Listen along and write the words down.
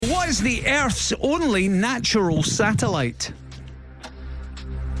is the Earth's only natural satellite?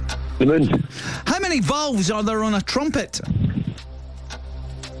 The moon. How many valves are there on a trumpet?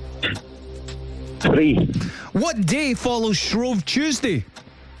 3. What day follows Shrove Tuesday?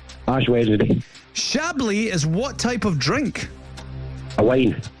 Ash Wednesday. Chablis is what type of drink? A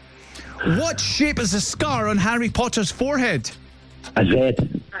wine. What shape is a scar on Harry Potter's forehead? A Z.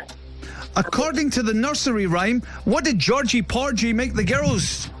 According to the nursery rhyme, what did Georgie Porgy make the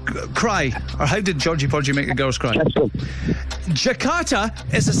girls cry? Or how did Georgie Porgy make the girls cry? Jakarta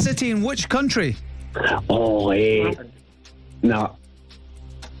is a city in which country? Oh, no.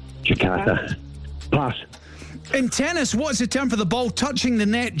 Jakarta. Pass. In tennis, what's the term for the ball touching the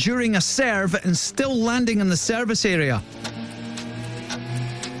net during a serve and still landing in the service area?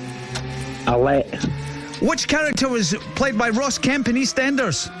 A let. Which character was played by Ross Kemp in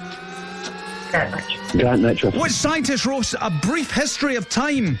EastEnders? Grant Mitchell. Which scientist wrote A Brief History of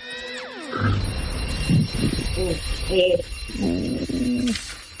Time?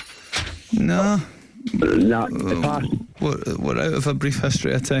 No. No. Pass. We're out of A Brief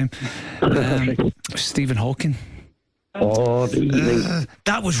History of Time. Stephen Hawking. Oh,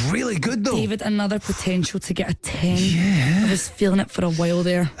 that was really good, though. David, another potential to get a 10. Yeah. I was feeling it for a while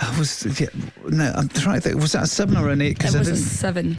there. I was. Yeah, no, I'm trying to think. Was that a 7 or an 8? It was a 7.